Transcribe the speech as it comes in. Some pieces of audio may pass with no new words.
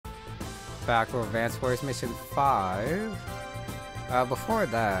back for Advanced Wars Mission 5. Before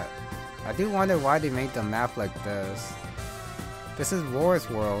that, I do wonder why they made the map like this. This is Wars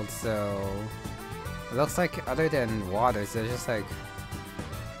World, so it looks like other than waters, there's just like,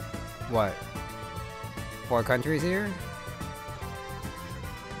 what, 4 countries here?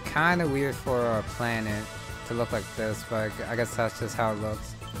 Kinda weird for a planet to look like this, but I guess that's just how it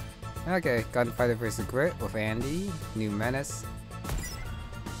looks. Okay, Gunfighter vs. Grit with Andy, new menace.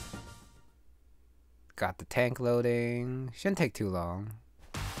 Got the tank loading, shouldn't take too long.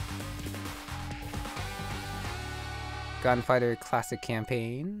 Gunfighter Classic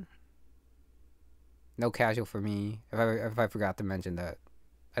Campaign. No casual for me, if I forgot to mention that.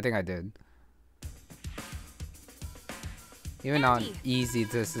 I think I did. Even on easy,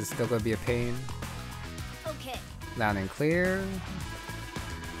 this is still gonna be a pain. Okay. Loud and clear.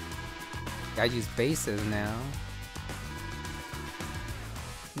 Gotta use bases now.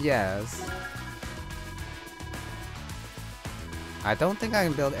 Yes. I don't think I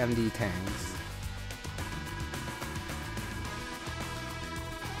can build MD tanks.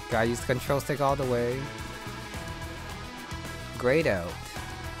 Gotta use the control stick all the way. Grayed out.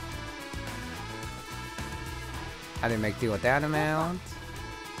 How do you make deal with that amount?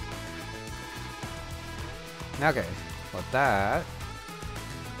 Okay, with that.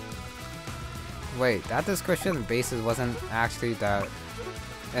 Wait, that description of bases wasn't actually that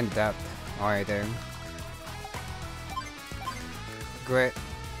in depth or anything. Grit,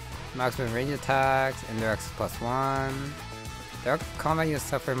 maximum range attacks, indirects +1. Direct combat units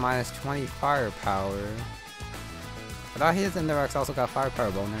suffer -20 firepower. I thought his indirects also got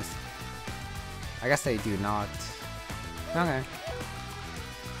firepower bonus. I guess they do not. Okay.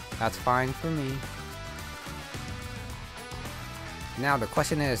 That's fine for me. Now the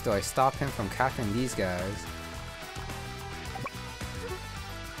question is, do I stop him from capturing these guys?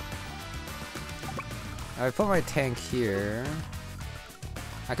 If I put my tank here,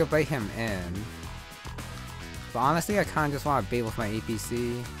 I could bait him in. But honestly, I kinda just want to bait with my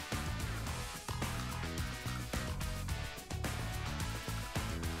APC.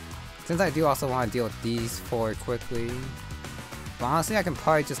 Since I do also want to deal with these 4 quickly. But honestly, I can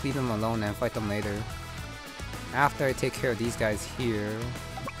probably just leave them alone and fight them later. After I take care of these guys here.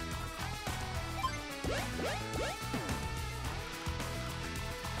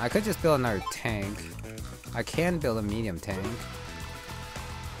 I could just build another tank. I can build a medium tank.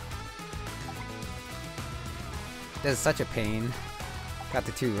 This is such a pain. Got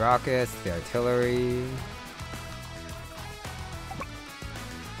the 2 rockets, the artillery.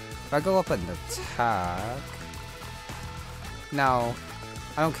 If I go up and attack... No,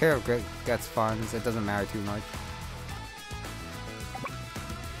 I don't care if Grit gets funds, it doesn't matter too much.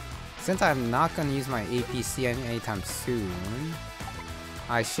 Since I'm not gonna use my APC anytime soon,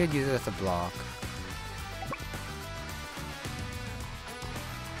 I should use it as a block.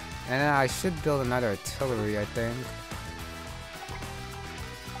 And then I should build another artillery, I think.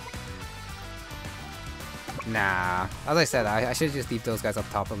 Nah, as I said, I should just leave those guys up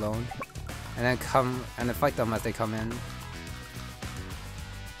top alone. And then fight them as they come in.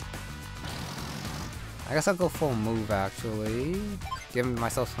 I guess I'll go full move actually. Give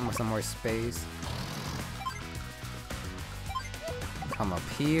myself some more space. Come up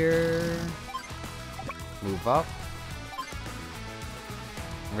here. Move up.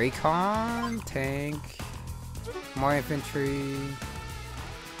 Recon, tank, more infantry.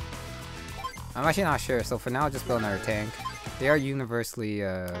 I'm actually not sure, so for now I'll just build another tank. They are universally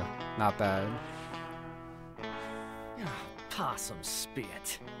not bad. Possum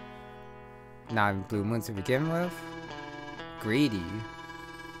spit. Not blue moons to begin with. Greedy.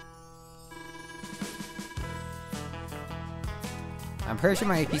 I'm pretty sure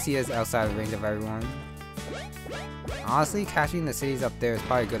my APC is outside of range of everyone. Honestly, catching the cities up there is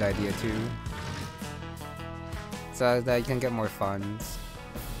probably a good idea too. So that you can get more funds.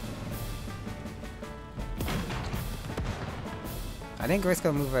 I think Grit's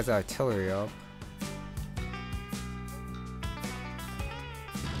gonna move as artillery up.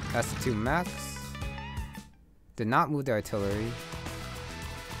 That's the 2 mechs. Did not move the artillery.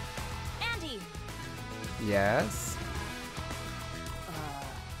 Andy. Yes.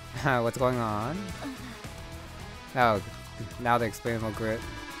 What's going on? Oh, now the expandable Grit.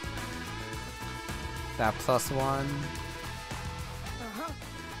 That +1.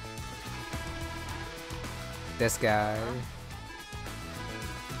 This guy.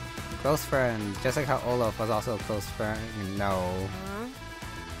 Close friend, just like how Olaf was also a close friend. No.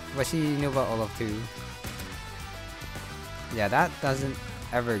 But she knew about Olaf too. Yeah, that doesn't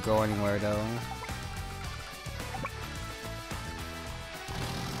ever go anywhere though.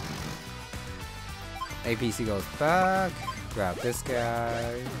 APC goes back. Grab this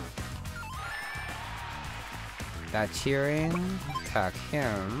guy. That cheering. Attack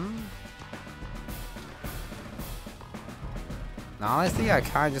him. Now, honestly, I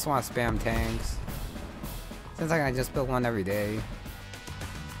kinda just want to spam tanks. Since I can just build one every day.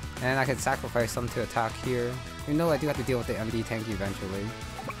 And I can sacrifice some to attack here. Even though I do have to deal with the MD tank eventually.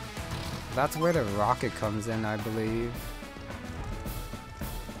 That's where the rocket comes in, I believe.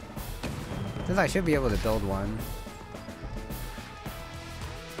 Since I should be able to build one.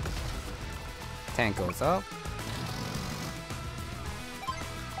 Tank goes up.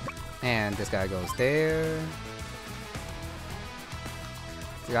 And this guy goes there.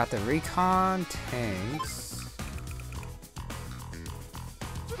 We got the recon tanks.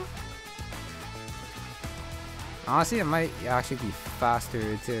 Honestly, it might actually be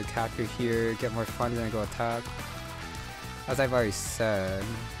faster to capture here, get more funds, and go attack. As I've already said.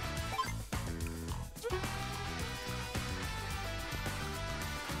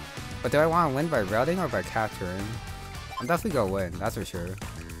 But do I want to win by routing or by capturing? I'm definitely gonna win, that's for sure.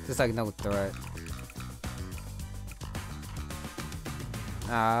 Just like no threat.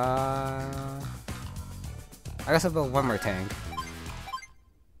 I guess I'll build one more tank.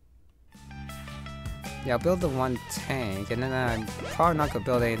 Yeah, I'll build the one tank, and then I'm probably not gonna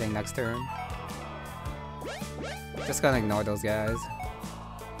build anything next turn. Just gonna ignore those guys.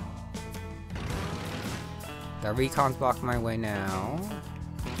 The recon's blocking my way now.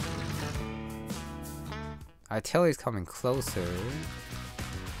 Artillery's coming closer.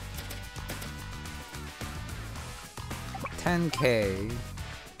 10k.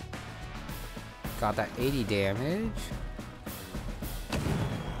 Got that 80 damage.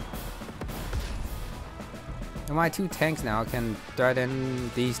 And my two tanks now can threaten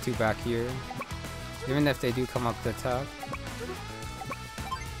these two back here. Even if they do come up the top.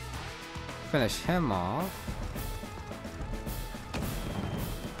 Finish him off.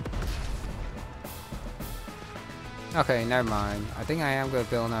 Okay, never mind. I think I am going to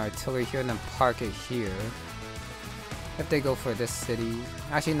build an artillery here and then park it here. If they go for this city.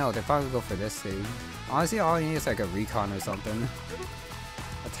 Actually, no, they're probably going to go for this city. Honestly, all I need is like a recon or something.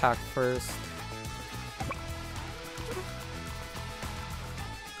 Attack first.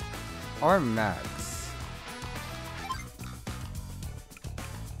 Or max.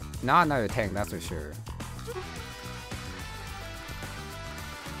 Not another tank, that's for sure.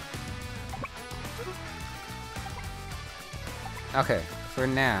 Okay, for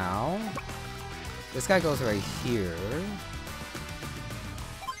now, this guy goes right here.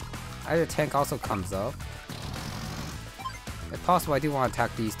 Either tank also comes up. If possible, I do want to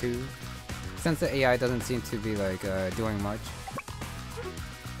attack these two, since the AI doesn't seem to be like doing much.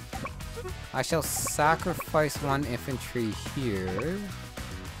 I shall sacrifice one infantry here to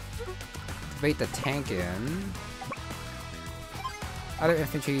bait the tank in. Other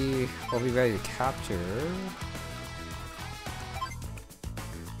infantry will be ready to capture.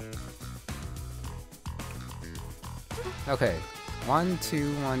 Okay, 1,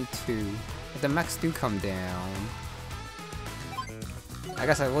 2, 1, 2. If the mechs do come down, I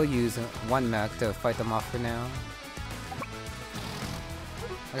guess I will use one mech to fight them off for now.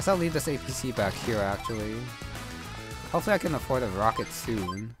 I guess I'll leave this APC back here actually. Hopefully I can afford a rocket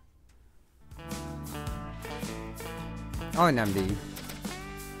soon. Or an MD.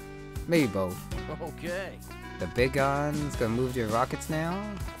 Maybe both. Okay. The big guns gonna move your rockets now?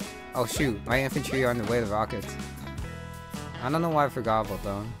 Oh shoot, my infantry are on the way to rockets. I don't know why I forgot about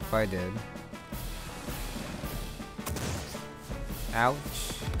them, but I did. Ouch.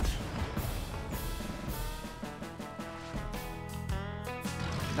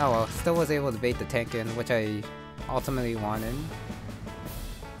 Oh well, still was able to bait the tank in, which I ultimately wanted.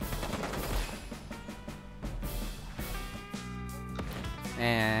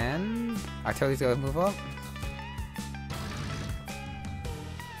 And artillery's gonna move up.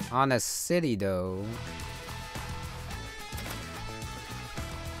 On a city though.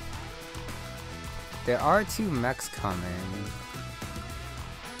 There are 2 mechs coming.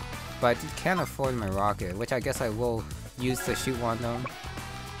 But I can't afford my rocket, which I guess I will use to shoot one of them.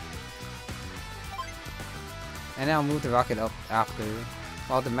 And then I'll move the rocket up after,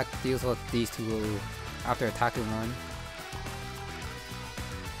 while the mech deals with these two after attacking one.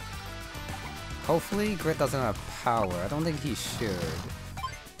 Hopefully Grit doesn't have power. I don't think he should.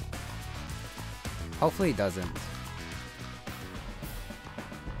 Hopefully he doesn't.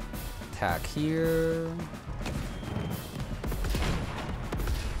 Attack here.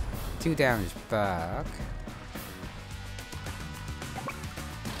 2 damage back.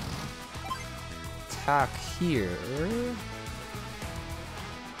 Attack here.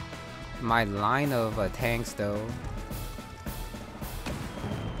 my line of tanks though.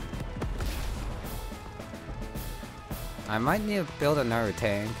 I might need to build another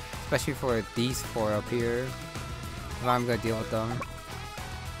tank, especially for these 4 up here, if I'm gonna deal with them.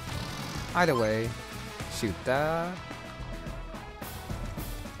 Either way, shoot that.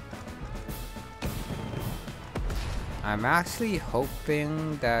 I'm actually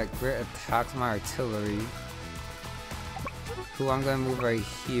hoping that Grit attacks my artillery, who I'm gonna move right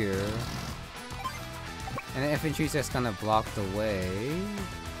here. And the infantry's just gonna block the way,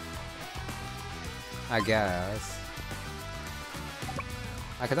 I guess.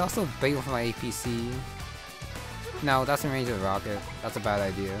 I could also bait with my APC. No, that's in range of the rocket. That's a bad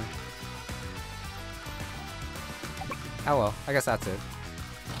idea. Oh well, I guess that's it.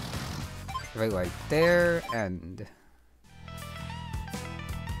 Right there, and...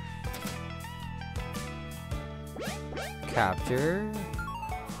 capture.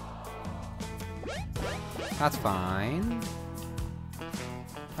 That's fine.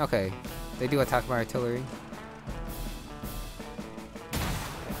 Okay, they do attack my artillery.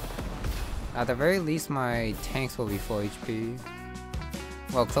 At the very least, my tanks will be full HP.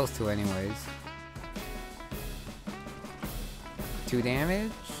 Well, close to anyways. 2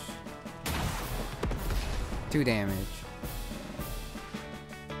 damage. 2 damage.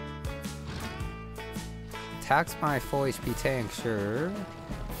 Attacks my full HP tank, sure.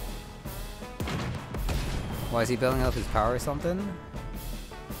 Why, is he building up his power or something?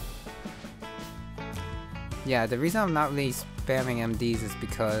 Yeah, the reason I'm not really spamming MDs is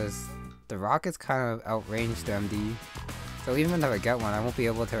because the rockets kind of outrange the MD. So even if I get one, I won't be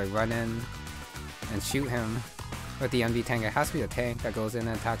able to run in and shoot him with the MD tank. It has to be a tank that goes in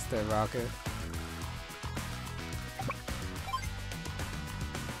and attacks the rocket.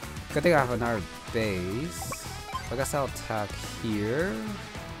 Good thing I have another base. I guess I'll attack here.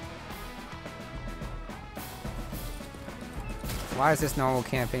 Why is this normal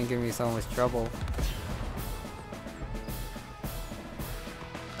campaign giving me so much trouble?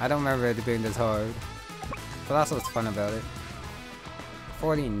 I don't remember it being this hard. But that's what's fun about it.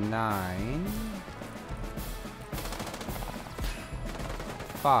 49.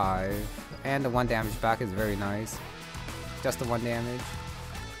 5. And the 1 damage back is very nice. Just the 1 damage.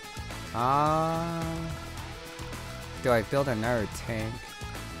 Do I build another tank?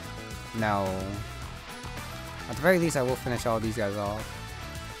 No. At the very least, I will finish all these guys off.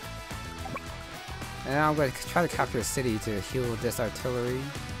 And now I'm going to try to capture a city to heal this artillery.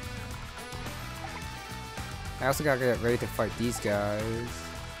 I also gotta get ready to fight these guys.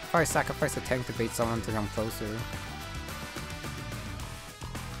 Probably sacrifice a tank to bait someone to come closer.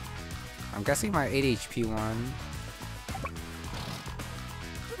 I'm guessing my 8 HP one.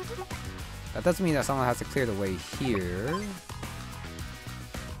 That doesn't mean that someone has to clear the way here.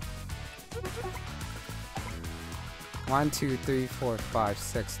 One, 2, 3, 4, 5,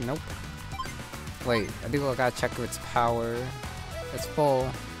 6. Nope. Wait, I think I gotta check its power. It's full.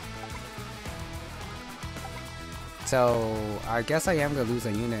 So, I guess I am gonna lose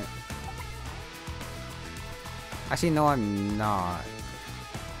a unit. Actually, no, I'm not.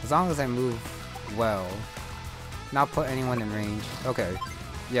 As long as I move well. Not put anyone in range. Okay.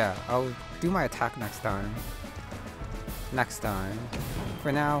 Yeah, I'll do my attack next time. Next time.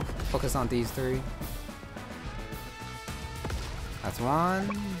 For now, focus on these 3. That's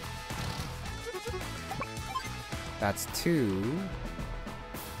 1. That's 2.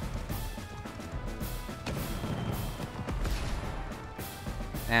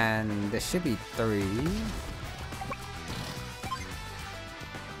 And this should be 3.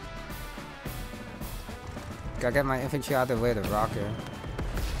 Gotta get my infantry out of the way of the rocket.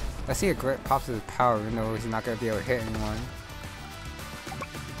 Let's see if Grit pops his power, even though he's not gonna be able to hit anyone.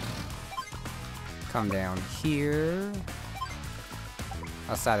 Come down here.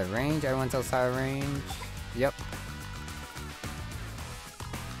 Outside of range. Everyone's outside of range. Yep.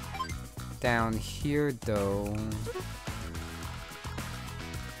 Down here, though.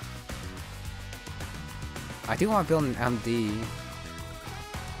 I do want to build an MD.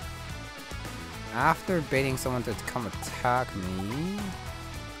 After baiting someone to come attack me,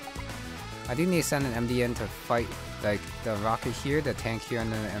 I do need to send an MD in to fight, like, the rocket here, the tank here,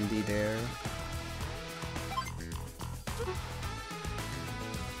 and then an MD there.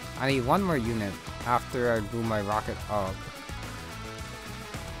 I need 1 more unit after I move my rocket up.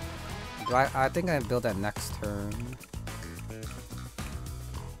 I think I build that next turn.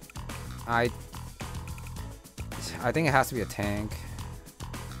 I think it has to be a tank.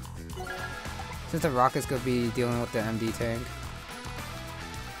 Since the rocket's gonna be dealing with the MD tank.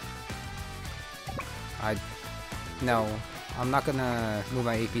 No. I'm not gonna move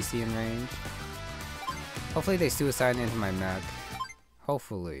my APC in range. Hopefully they suicide into my mech.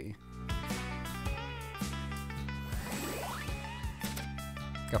 Hopefully.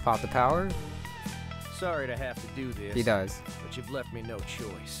 Go pop the power? Sorry to have to do this. He does. But you've left me no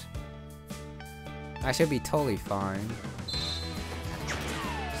choice. I should be totally fine.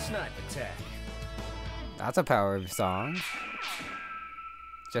 Snipe attack. That's a power song.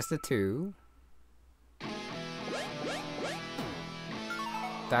 Just a 2.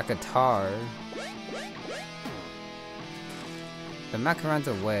 That guitar. The mech runs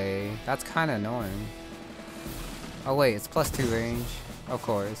away. That's kind of annoying. Oh wait, it's +2 range. Of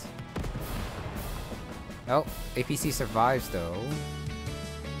course. Oh, APC survives though.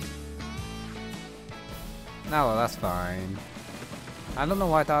 No, well, that's fine. I don't know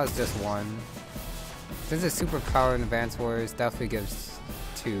why I thought it was just 1. Since it's superpower in Advance Wars, definitely gives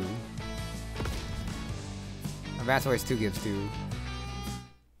 2. Advance Wars 2 gives 2.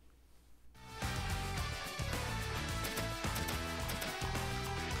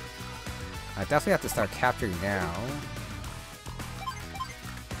 I definitely have to start capturing now.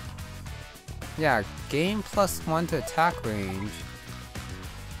 Yeah, gain +1 to attack range.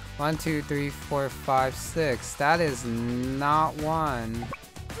 1, 2, 3, 4, 5, 6. That is not 1.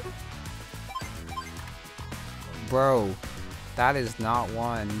 Bro, that is not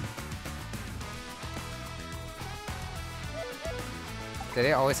 1. Did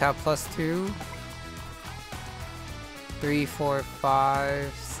it always have +2? 3, 4,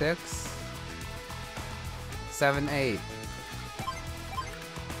 5, 6? 7, 8.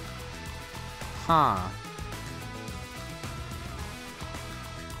 Huh.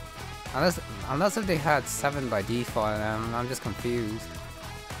 Unless if they had 7 by default, I'm just confused.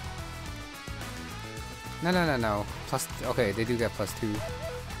 No. Okay, they do get +2.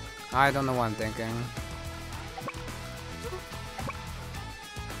 I don't know what I'm thinking.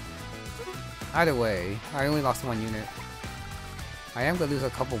 Either way, I only lost 1 unit. I am gonna lose a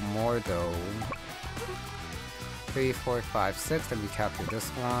couple more though. 3, 4, 5, 6. Then we capture this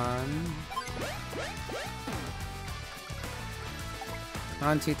one.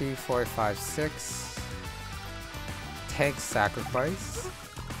 1, 2, 3, 4, 5, 6. Tank sacrifice.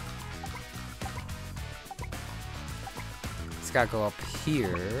 It's gotta go up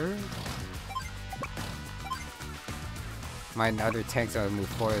here. My other tanks are gonna move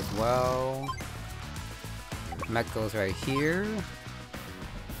forward as well. Mech goes right here.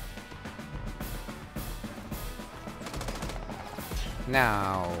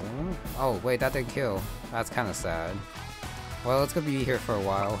 Now, oh wait, that didn't kill. That's kind of sad. Well, it's gonna be here for a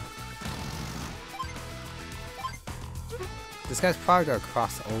while. This guy's probably gonna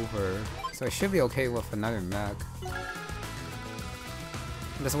cross over, so it should be okay with another mech.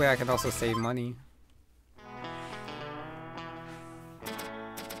 This way I can also save money.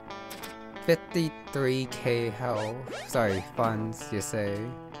 53k health. Sorry, funds, you say.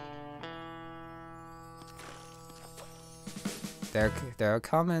 They're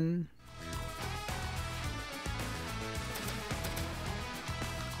coming.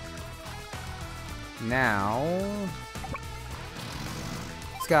 Now,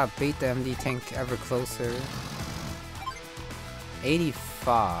 just gotta bait the MD tank ever closer.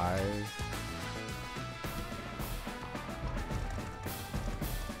 85.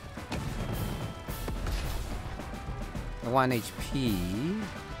 The 1 HP.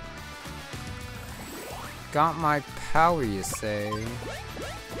 Got my power, you say?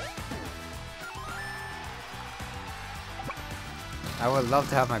 I would love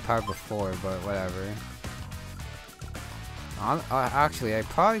to have my power before, but whatever. Actually, I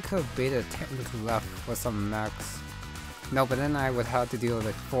probably could have baited a tank left with some mechs. No, but then I would have to deal with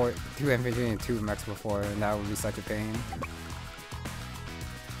like 2 infantry and 2 mechs before, and that would be such a pain.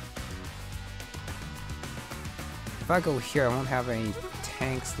 If I go here, I won't have any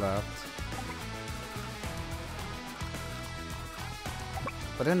tanks left.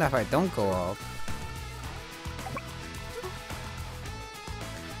 But then if I don't go up,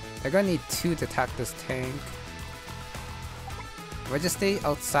 they're gonna need 2 to attack this tank. If I just stay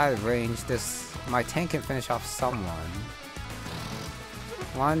outside of range, my tank can finish off someone.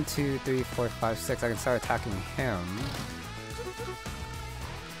 1, 2, 3, 4, 5, 6. I can start attacking him.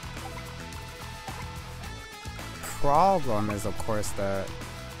 Problem is, of course, that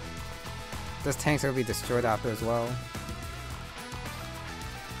this tank's gonna be destroyed after as well.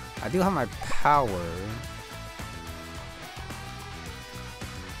 I do have my power.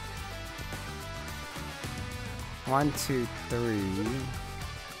 One, 2, 3.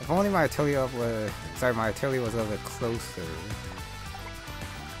 If only my artillery my artillery was a little bit closer.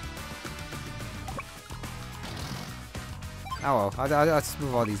 Oh well, I'll just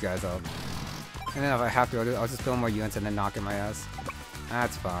move all these guys up. And then if I have to, I'll just build more units and then knock in my ass.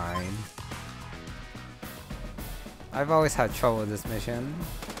 That's fine. I've always had trouble with this mission.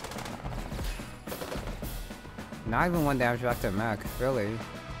 Not even 1 damage back to mech, really.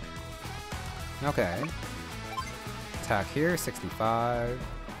 Okay. Attack here, 65.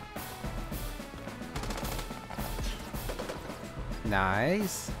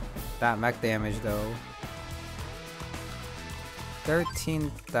 Nice. That mech damage though.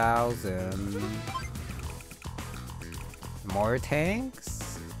 13,000. More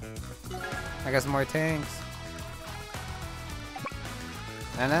tanks? I guess more tanks.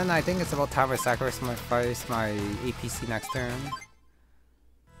 And then I think it's about time I sacrifice my APC next turn.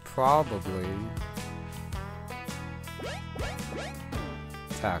 Probably.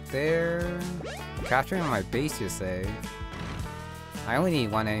 Attack there. Capturing my base, you say? I only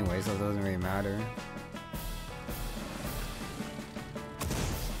need 1 anyway, so it doesn't really matter.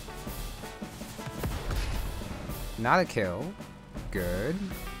 Not a kill. Good.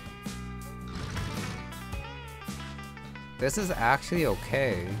 This is actually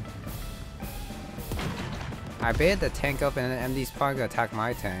okay. I baited the tank up and MD's probably gonna attack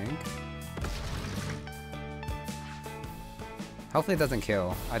my tank. Hopefully it doesn't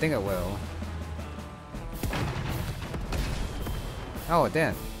kill. I think it will. Oh, it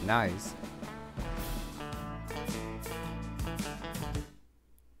didn't. Nice.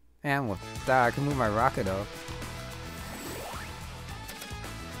 And with that, I can move my rocket up.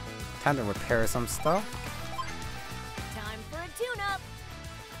 Time to repair some stuff. Time for a tune-up.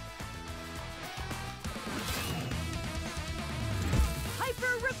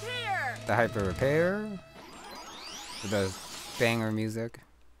 Hyper repair. The hyper repair. With the banger music.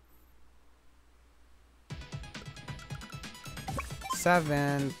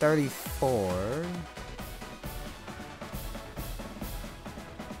 734.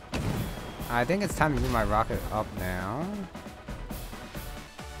 I think it's time to move my rocket up now.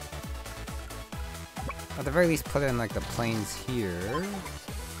 At the very least, put it in like the planes here.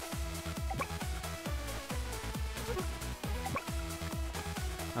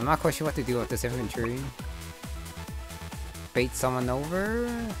 I'm not quite sure what to do with this infantry. Bait someone over?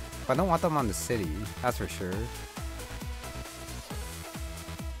 But I don't want them on the city, that's for sure.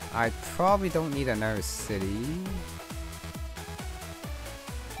 I probably don't need another city.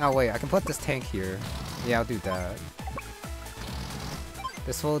 Oh wait, I can put this tank here. Yeah, I'll do that.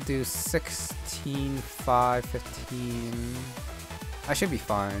 This will do 16, 5, 15. I should be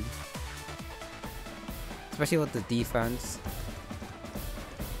fine. Especially with the defense.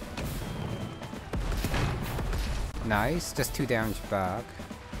 Nice, just 2 damage back.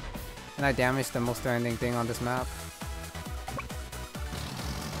 And I damaged the most demanding thing on this map.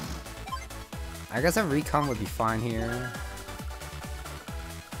 I guess a recon would be fine here.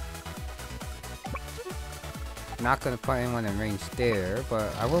 Not gonna put anyone in range there,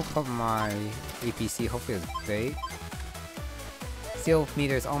 but I will put my APC, hopefully it's bait. Steel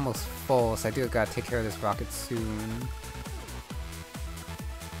meter is almost full, so I do gotta take care of this rocket soon.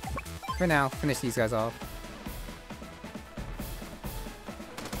 For now, finish these guys off.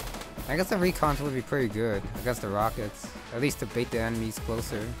 I guess the recons would be pretty good against the rockets, at least to bait the enemies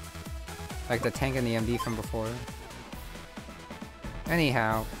closer. Like the tank and the MD from before.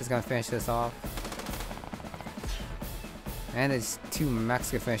 Anyhow, just gonna finish this off. And it's 2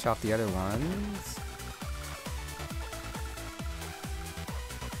 mechs to finish off the other ones.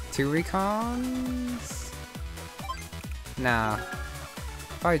 2 recons? Nah.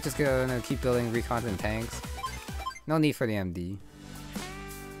 Probably just gonna keep building recons and tanks. No need for the MD.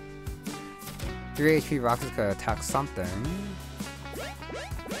 3 HP rockets could attack something.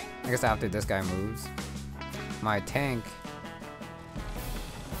 I guess after this guy moves. My tank.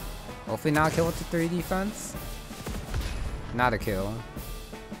 Hopefully not a kill with the 3 defense. Not a kill.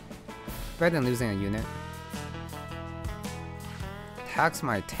 Better than losing a unit. Attacks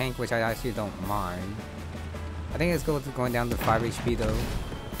my tank, which I actually don't mind. I think it's good going down to 5 HP though.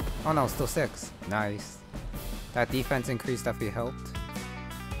 Oh no, still 6. Nice. That defense increase definitely helped.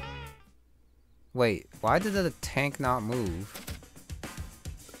 Wait, why did the tank not move?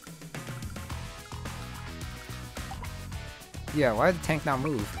 Yeah, why did the tank not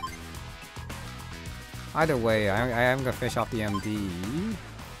move? Either way, I am gonna finish off the MD.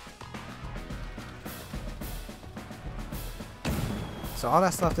 So all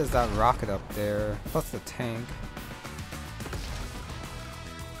that's left is that rocket up there, plus the tank.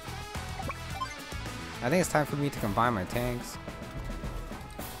 I think it's time for me to combine my tanks.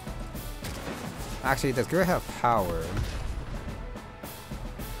 Actually, does Grid have power?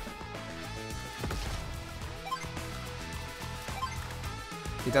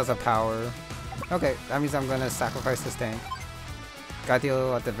 He does have power. Okay, that means I'm gonna sacrifice this tank. Gotta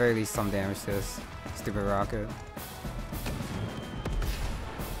deal at the very least some damage to this stupid rocket.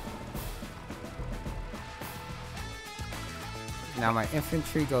 Now my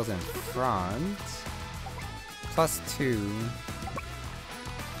infantry goes in front. +2.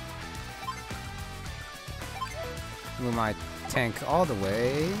 Move my tank all the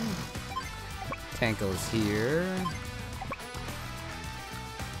way. Tank goes here.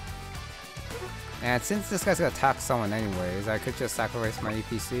 And since this guy's gonna attack someone anyways, I could just sacrifice my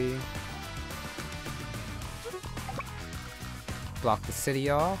APC. Block the city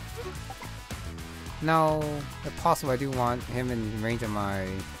off. No, if possible I do want him in range of my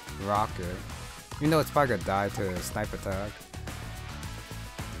rocket. Even though it's probably gonna die to a sniper attack.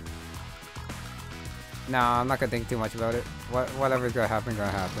 Nah, I'm not gonna think too much about it. Whatever's gonna happen,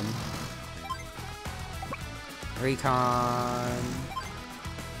 gonna happen. Recon.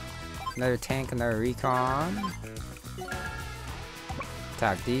 Another tank, another recon.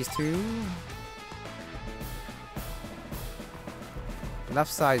 Attack these two.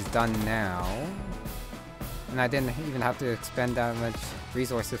 Left side's done now. And I didn't even have to expend that much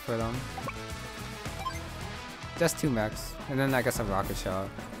resources for them. Just 2 mechs. And then I guess a rocket shot.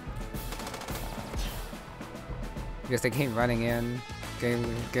 Because they came running in,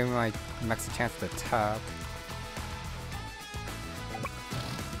 giving my mechs a chance to attack.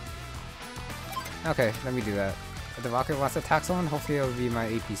 Okay, let me do that. If the rocket wants to attack someone, hopefully it'll be my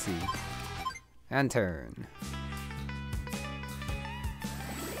APC. And turn.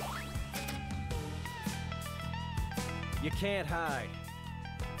 You can't hide.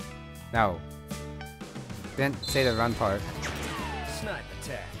 No. Didn't say the run part. Snipe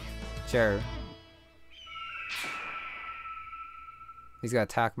attack. Sure. He's gonna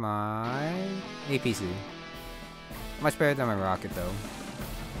attack my APC. Much better than my rocket though.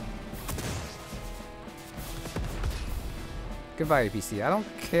 Goodbye APC. I don't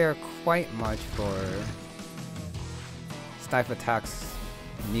care quite much for Snipe Attack's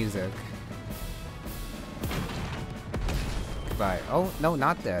music. Goodbye. Oh, no,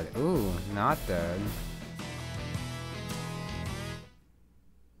 not dead. Ooh, not dead.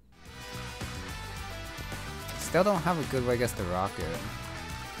 Still don't have a good way against the rocket.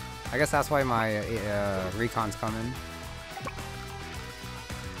 I guess that's why my recon's coming.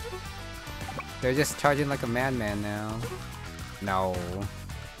 They're just charging like a madman now. No.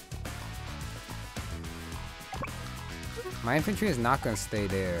 My infantry is not gonna stay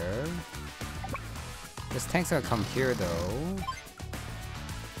there. This tank's gonna come here though.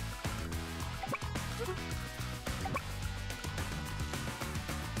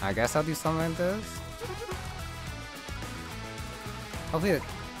 I guess I'll do something like this. Hopefully the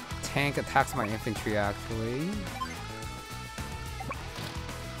tank attacks my infantry actually.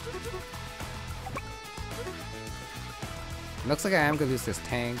 Looks like I am gonna lose this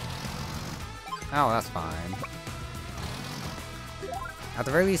tank. Oh, that's fine. At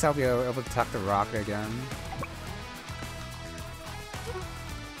the very least, I'll be able to attack the rocket again.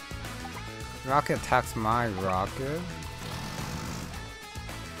 Rocket attacks my rocket.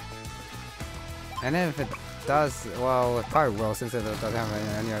 And then if it does, well, it probably will since it doesn't have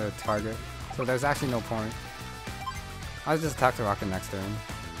any other target. So there's actually no point. I'll just attack the rocket next turn.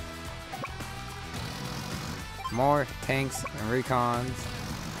 More tanks and recons.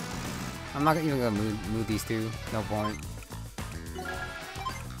 I'm not even gonna move these two. No point.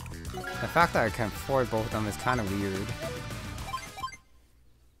 The fact that I can afford both of them is kind of weird.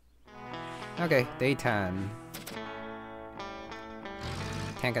 Okay, day 10.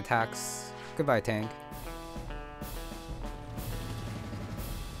 Tank attacks. Goodbye, tank.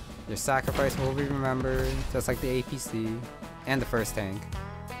 Your sacrifice will be remembered, just like the APC and the first tank.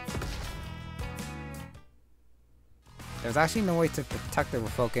 There's actually no way to protect it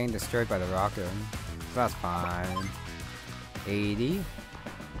without getting destroyed by the rocket. So that's fine. 80.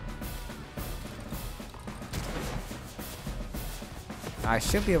 I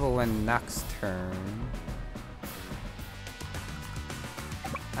should be able to win next turn.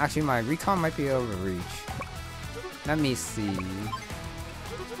 Actually, my recon might be able to reach. Let me see.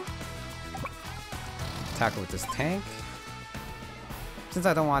 Attack with this tank. Since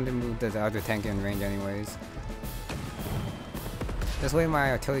I don't want to move the other tank in range anyways. This way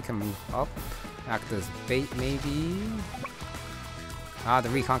my artillery can move up. Act as bait maybe. Ah, the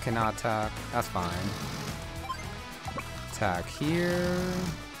recon cannot attack. That's fine. Attack here.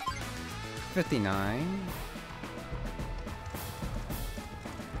 59.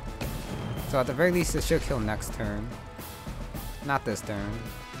 So at the very least it should kill next turn. Not this turn.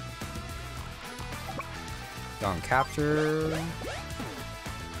 Don't capture.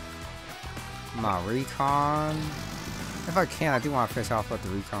 My recon. If I can, I do want to finish off with the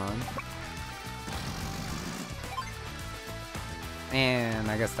recon. And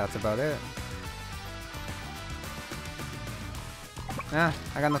I guess that's about it. Nah,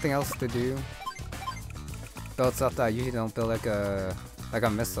 I got nothing else to do. Build stuff that I usually don't build, like a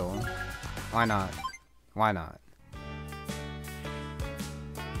missile. Why not? Why not?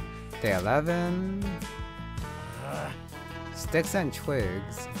 Day 11. Sticks and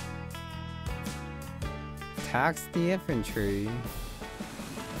twigs. Attacks the infantry.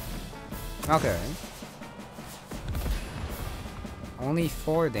 Okay. Only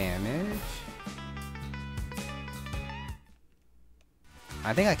 4 damage.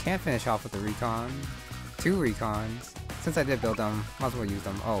 I think I can finish off with the recon. 2 recons. Since I did build them, might as well use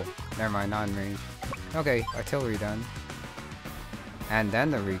them. Oh, never mind, not in range. Okay, artillery done. And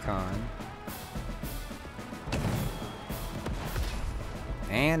then the recon.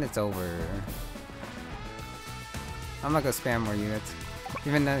 And it's over. I'm not gonna spam more units.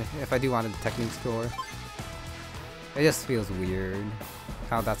 Even if I do want a technique score. It just feels weird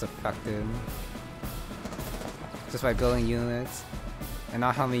how that's affected. Just by building units and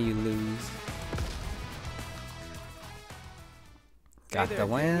not how many you lose. Got Hey the there,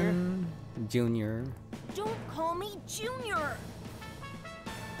 win, Junior. Don't call me Junior.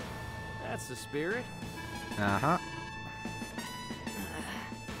 That's the spirit. Uh-huh.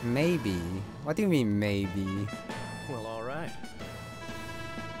 Maybe. What do you mean maybe? Well, all right.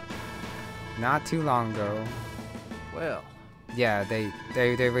 Not too long ago. Well, Yeah, they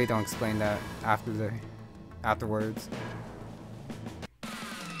really don't explain that afterwards.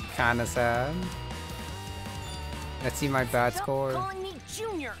 Kinda sad. Let's see my bad Stop score. calling me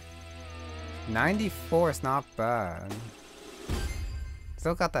Junior. 94 is not bad.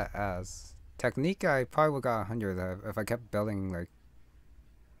 Still got that S. Technique, I probably would got 100 if I kept building like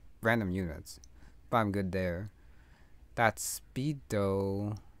random units. But I'm good there. That's speed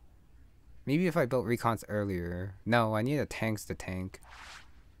though. Maybe if I built recons earlier. No, I need a tanks to tank.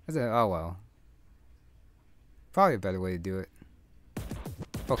 Oh well. Probably a better way to do it.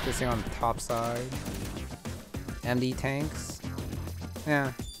 Focusing on the top side. MD tanks.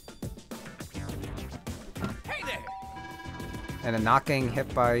 Yeah. hey there. And then not getting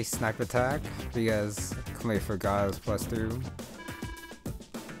hit by sniper attack because somebody forgot it was +2.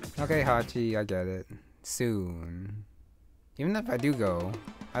 Okay, Hachi, I get it. Soon. Even if I do go,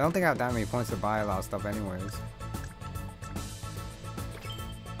 I don't think I have that many points to buy a lot of stuff anyways.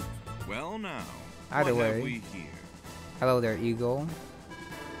 Well now, Either what way. have we here? Hello there, Eagle.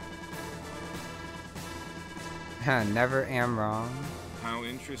 Never am wrong. How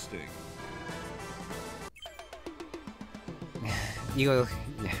interesting. Eagle,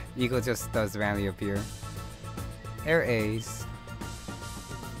 yeah, Eagle just does randomly appear. Air Ace.